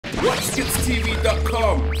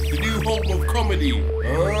WhatSkipsTV.com, the new home of comedy. No,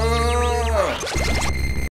 but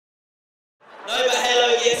hello,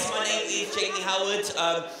 yes, my name is Jamie Howard.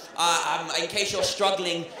 In case you're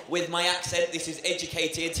struggling with my accent, this is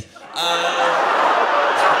educated. It's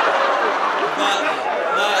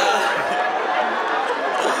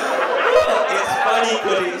funny,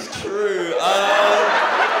 but it's true.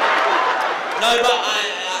 No, but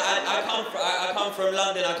I come from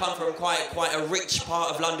London. I come from quite a rich part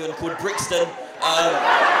of London called Brixton. I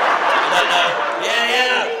don't know.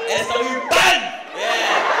 Yeah. SW bang!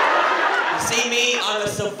 Yeah. See me, I'm a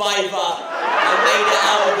survivor. I made it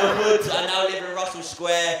out of the hood. I now live in Russell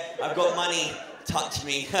Square. I've got money. Touch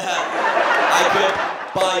me. I could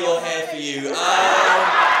buy your hair for you.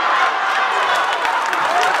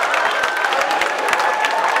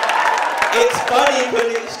 It's funny, but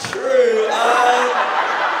it's true.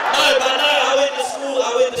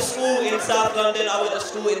 I went to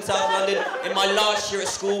school in South London. In my last year at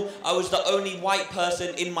school, I was the only white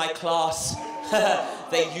person in my class.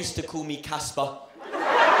 They used to call me Casper.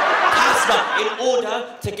 Casper! In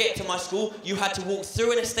order to get to my school, you had to walk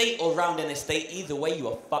through an estate or round an estate. Either way, you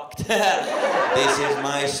were fucked. This is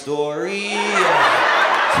my story.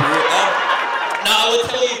 Now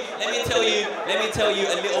let me tell you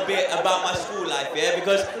a little bit about my school life, yeah?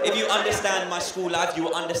 Because if you understand my school life, you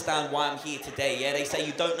will understand why I'm here today, yeah? They say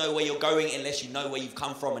you don't know where you're going unless you know where you've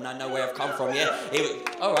come from, and I know where I've come from, yeah?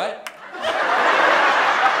 All right.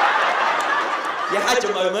 You had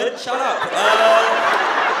your moment, shut up.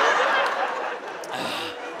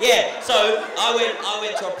 Yeah, so I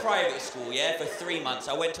went to a private school, yeah, for 3 months.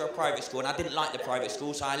 I went to a private school and I didn't like the private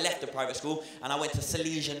school, so I left the private school and I went to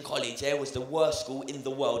Salesian College, yeah. It was the worst school in the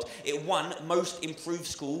world. It won Most Improved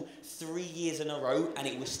School 3 years in a row and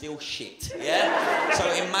it was still shit, yeah? So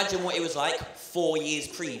imagine what it was like 4 years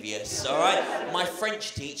previous, all right? My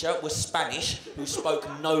French teacher was Spanish, who spoke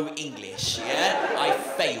no English, yeah? I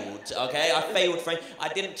failed, okay? I failed French. I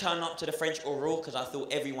didn't turn up to the French oral because I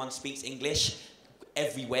thought everyone speaks English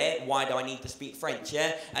everywhere. Why do I need to speak French,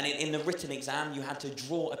 yeah? And in the written exam, you had to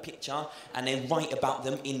draw a picture and then write about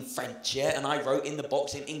them in French, yeah? And I wrote in the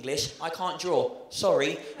box in English, I can't draw,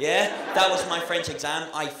 sorry, yeah? That was my French exam,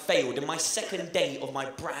 I failed. And my second day of my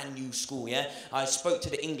brand new school, yeah? I spoke to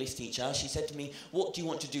the English teacher, she said to me, what do you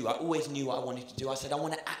want to do? I always knew what I wanted to do. I said, I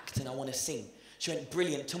want to act and I want to sing. She went,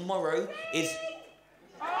 brilliant, tomorrow is...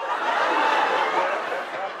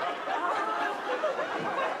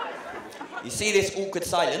 You see this awkward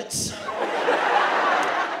silence?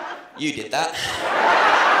 You did that.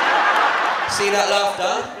 See that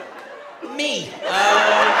laughter? Me.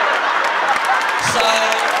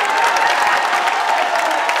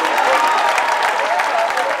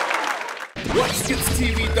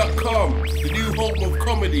 WhatSkipsTV.com, the new home of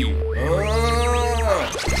comedy.